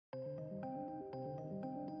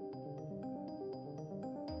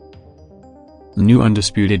New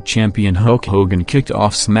undisputed champion Hulk Hogan kicked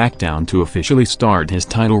off SmackDown to officially start his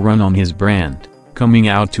title run on his brand, coming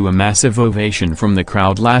out to a massive ovation from the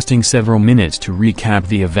crowd lasting several minutes to recap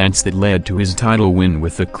the events that led to his title win,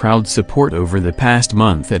 with the crowd's support over the past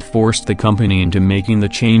month that forced the company into making the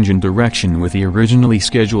change in direction, with the originally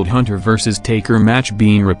scheduled Hunter vs. Taker match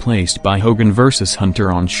being replaced by Hogan vs. Hunter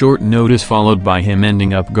on short notice, followed by him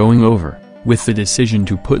ending up going over, with the decision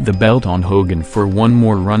to put the belt on Hogan for one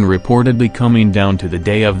more run reportedly coming down to the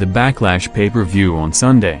day of the Backlash pay-per-view on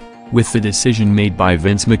Sunday, with the decision made by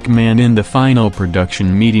Vince McMahon in the final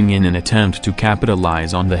production meeting in an attempt to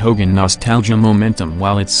capitalize on the Hogan nostalgia momentum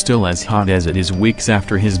while it's still as hot as it is weeks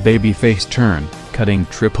after his babyface turn, cutting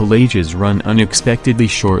Triple H's run unexpectedly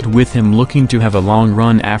short, with him looking to have a long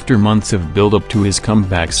run after months of build-up to his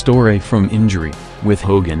comeback story from injury, with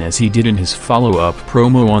Hogan, as he did in his follow-up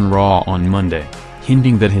promo on Raw on Monday,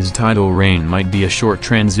 hinting that his title reign might be a short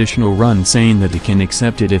transitional run, saying that he can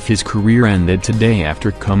accept it if his career ended today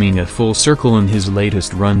after coming a full circle in his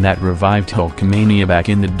latest run that revived Hulkamania back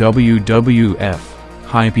in the WWF,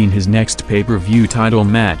 hyping his next pay-per-view title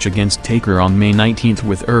match against Taker on May 19,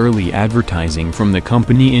 with early advertising from the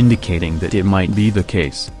company indicating that it might be the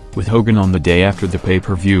case, with Hogan on the day after the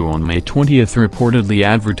pay-per-view on May 20 reportedly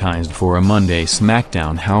advertised for a Monday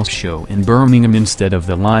SmackDown house show in Birmingham instead of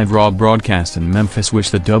the live Raw broadcast in Memphis,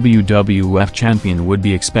 which the WWF champion would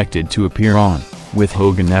be expected to appear on, with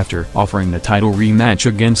Hogan after offering the title rematch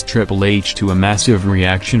against Triple H to a massive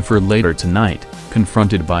reaction for later tonight,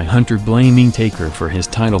 confronted by Hunter blaming Taker for his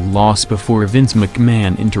title loss before Vince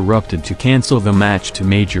McMahon interrupted to cancel the match to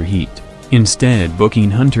major heat, instead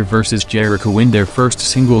booking Hunter vs. Jericho in their first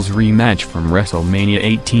singles rematch from WrestleMania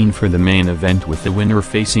 18 for the main event, with the winner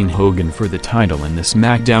facing Hogan for the title in the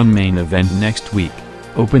SmackDown main event next week,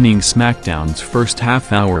 opening SmackDown's first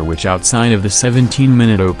half-hour, which outside of the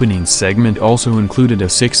 17-minute opening segment also included a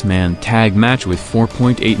six-man tag match with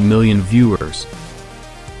 4.8 million viewers.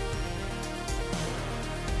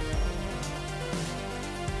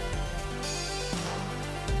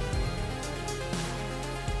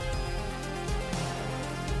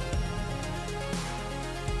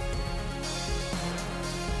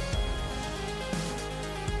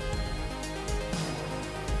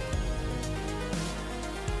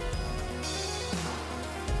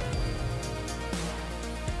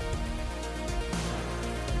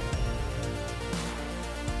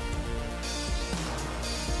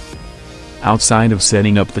 Outside of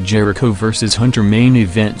setting up the Jericho vs. Hunter main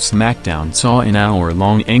event, SmackDown saw an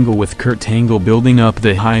hour-long angle with Kurt Angle building up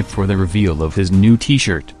the hype for the reveal of his new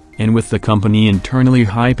t-shirt, and with the company internally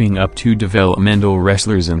hyping up two developmental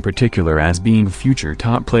wrestlers in particular as being future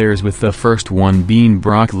top players, with the first one being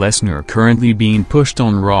Brock Lesnar, currently being pushed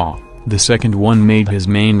on Raw. The second one made his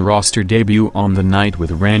main roster debut on the night, with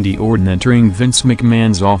Randy Orton entering Vince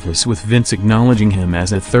McMahon's office, with Vince acknowledging him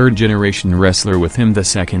as a third-generation wrestler, with him the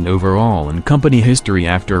second overall in company history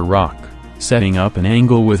after Rock, setting up an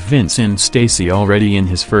angle with Vince and Stacey already in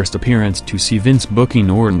his first appearance to see Vince booking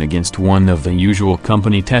Orton against one of the usual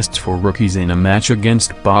company tests for rookies in a match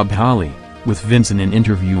against Bob Holly, with Vince in an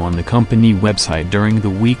interview on the company website during the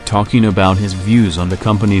week talking about his views on the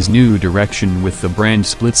company's new direction with the brand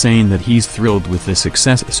split, saying that he's thrilled with the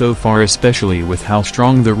success so far, especially with how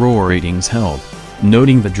strong the Raw ratings held,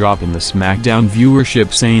 noting the drop in the SmackDown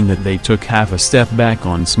viewership, saying that they took half a step back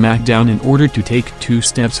on SmackDown in order to take 2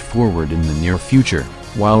 steps forward in the near future,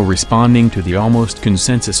 while responding to the almost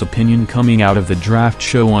consensus opinion coming out of the draft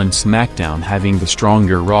show on SmackDown having the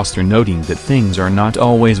stronger roster, noting that things are not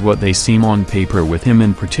always what they seem on paper, with him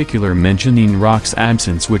in particular mentioning Rock's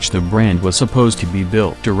absence, which the brand was supposed to be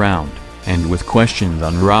built around, and with questions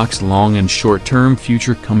on Rock's long and short-term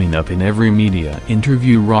future coming up in every media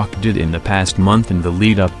interview Rock did in the past month in the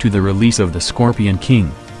lead-up to the release of The Scorpion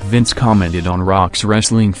King. Vince commented on Rock's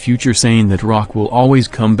wrestling future, saying that Rock will always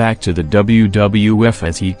come back to the WWF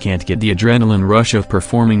as he can't get the adrenaline rush of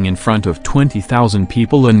performing in front of 20,000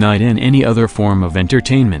 people a night in any other form of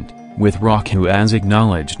entertainment, with Rock, who, as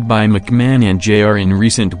acknowledged by McMahon and JR in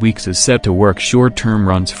recent weeks, is set to work short-term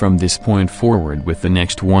runs from this point forward, with the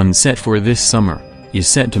next one set for this summer, is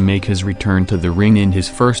set to make his return to the ring in his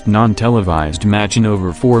first non-televised match in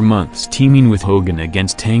over 4 months, teaming with Hogan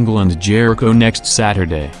against Angle and Jericho next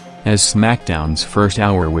Saturday, as SmackDown's first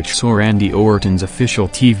hour, which saw Randy Orton's official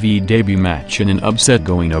TV debut match in an upset,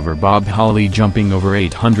 going over Bob Holly, jumping over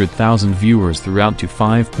 800,000 viewers throughout to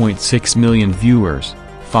 5.6 million viewers,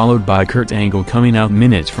 followed by Kurt Angle coming out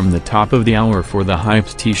minutes from the top of the hour for the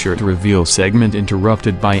hyped t-shirt reveal segment,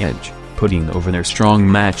 interrupted by Edge, putting over their strong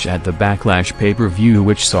match at the Backlash pay-per-view,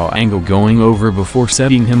 which saw Angle going over before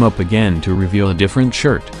setting him up again to reveal a different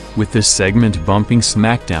shirt, with this segment bumping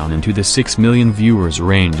SmackDown into the 6 million viewers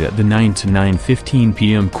range at the 9 to 9:15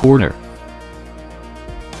 p.m. quarter.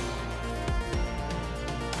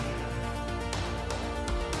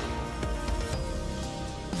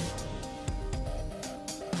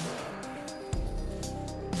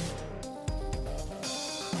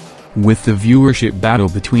 With the viewership battle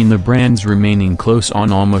between the brands remaining close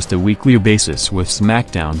on almost a weekly basis, with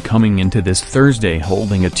SmackDown coming into this Thursday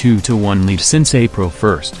holding a 2-1 lead since April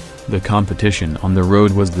 1st, the competition on the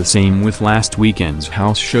road was the same, with last weekend's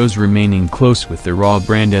house shows remaining close with the Raw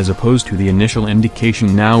brand as opposed to the initial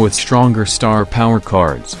indication, now with stronger star power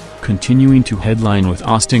cards, continuing to headline with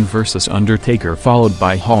Austin vs Undertaker, followed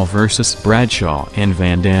by Hall vs Bradshaw and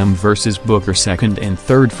Van Dam vs Booker second and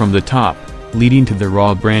third from the top, leading to the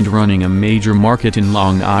Raw brand running a major market in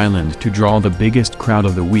Long Island to draw the biggest crowd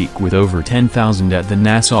of the week with over 10,000 at the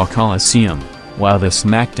Nassau Coliseum, while the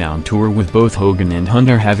SmackDown tour with both Hogan and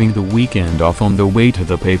Hunter having the weekend off on the way to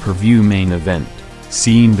the pay-per-view main event,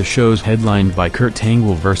 seeing the shows headlined by Kurt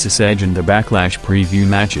Angle vs Edge and the Backlash preview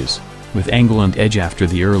matches, with Angle and Edge after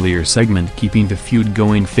the earlier segment keeping the feud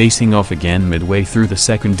going, facing off again midway through the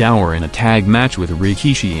second hour in a tag match with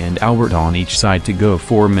Rikishi and Albert on each side to go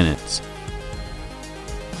 4 minutes.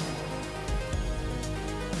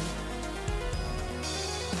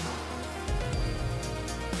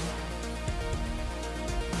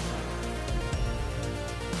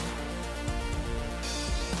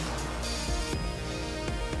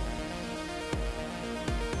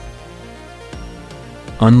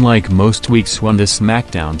 Unlike most weeks when the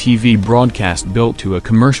SmackDown TV broadcast built to a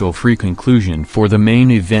commercial-free conclusion for the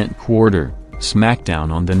main event quarter,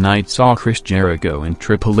 SmackDown on the night saw Chris Jericho and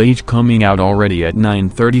Triple H coming out already at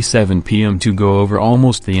 9:37 p.m. to go over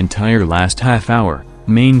almost the entire last half hour,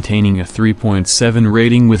 maintaining a 3.7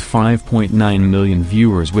 rating with 5.9 million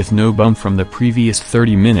viewers, with no bump from the previous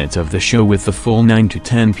 30 minutes of the show, with the full 9 to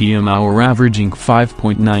 10 p.m. hour averaging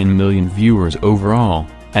 5.9 million viewers overall,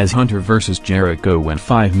 as Hunter vs Jericho went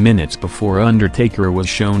 5 minutes before Undertaker was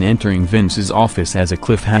shown entering Vince's office as a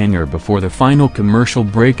cliffhanger before the final commercial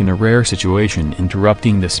break, in a rare situation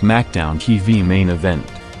interrupting the SmackDown TV main event,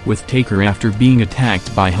 with Taker, after being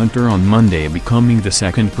attacked by Hunter on Monday, becoming the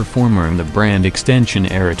second performer in the brand extension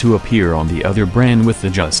era to appear on the other brand, with the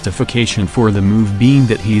justification for the move being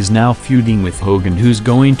that he's now feuding with Hogan, who's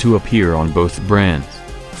going to appear on both brands,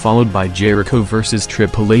 followed by Jericho vs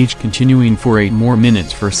Triple H continuing for 8 more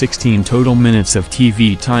minutes for 16 total minutes of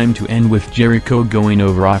TV time, to end with Jericho going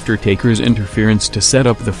over after Taker's interference to set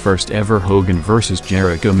up the first ever Hogan vs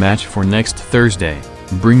Jericho match for next Thursday,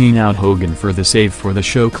 bringing out Hogan for the save for the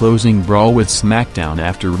show-closing brawl with SmackDown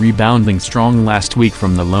after rebounding strong last week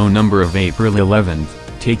from the low number of April 11th.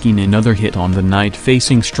 Taking another hit on the night,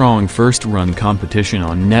 facing strong first-run competition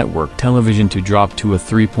on network television to drop to a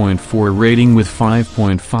 3.4 rating with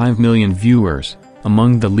 5.5 million viewers,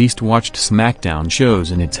 among the least-watched SmackDown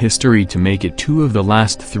shows in its history, to make it 2 of the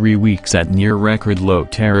last 3 weeks at near-record low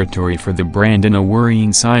territory for the brand, and a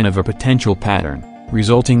worrying sign of a potential pattern,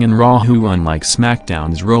 resulting in Raw, who, unlike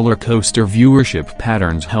SmackDown's roller coaster viewership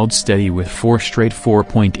patterns, held steady with 4 straight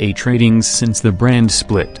 4.8 ratings since the brand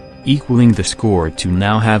split, equaling the score to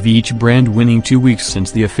now have each brand winning 2 weeks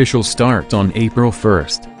since the official start on April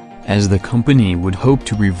 1st, as the company would hope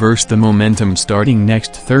to reverse the momentum starting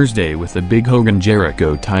next Thursday with the big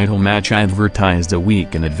Hogan-Jericho title match advertised a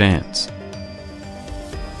week in advance.